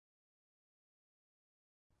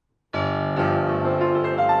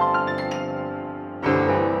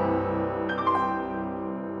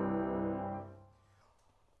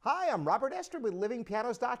I'm Robert Esther with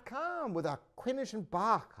LivingPianos.com with a Kranich and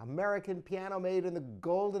Bach, American piano made in the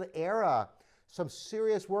golden era. Some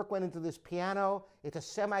serious work went into this piano. It's a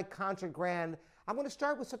semi-concert grand. I'm going to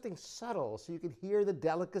start with something subtle so you can hear the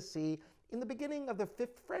delicacy in the beginning of the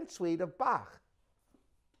Fifth French Suite of Bach.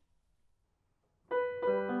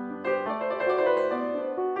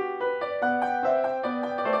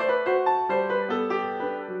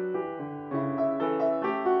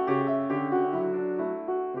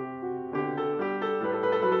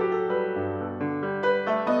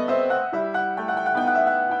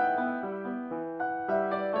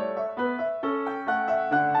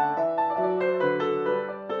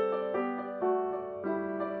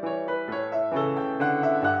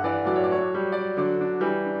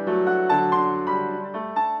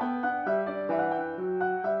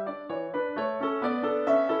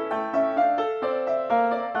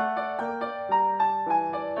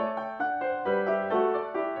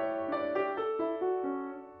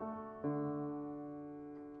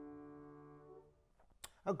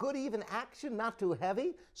 A good even action, not too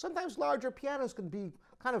heavy. Sometimes larger pianos can be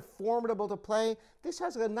kind of formidable to play. This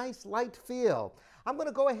has a nice light feel. I'm going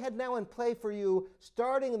to go ahead now and play for you,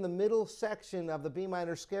 starting in the middle section of the B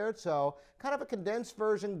minor scherzo, kind of a condensed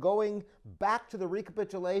version going back to the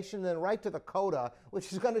recapitulation and then right to the coda,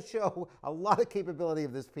 which is going to show a lot of capability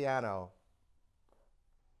of this piano.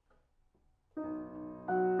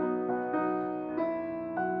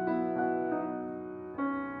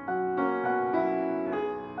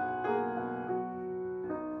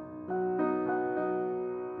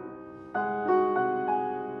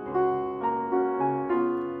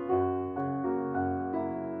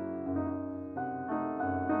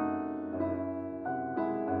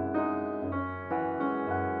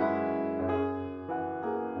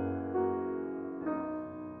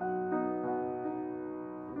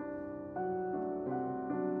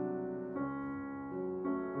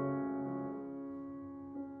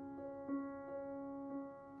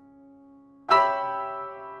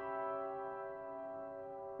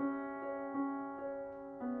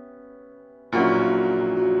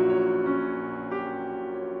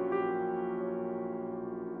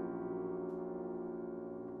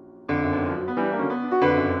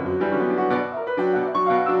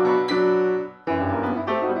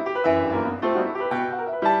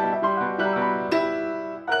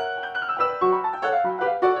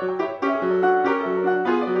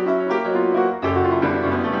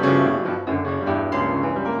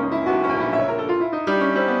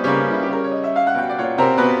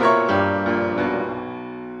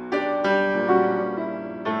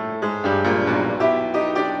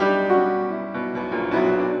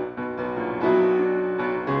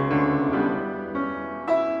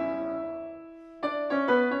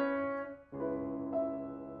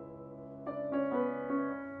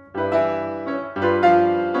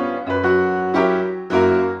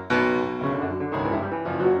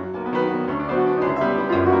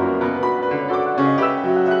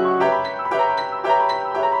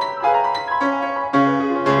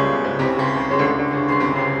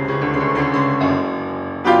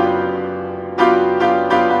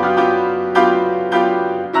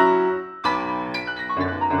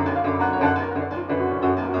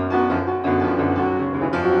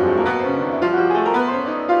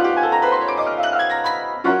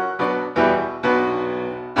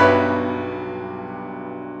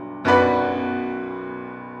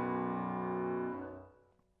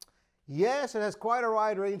 Yes, it has quite a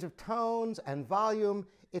wide range of tones and volume.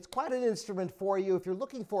 It's quite an instrument for you if you're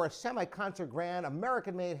looking for a semi-concert grand,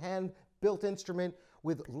 American-made, hand-built instrument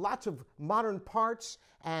with lots of modern parts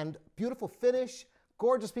and beautiful finish,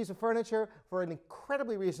 gorgeous piece of furniture for an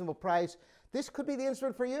incredibly reasonable price. This could be the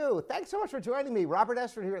instrument for you. Thanks so much for joining me. Robert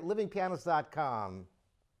Esther here at LivingPianos.com.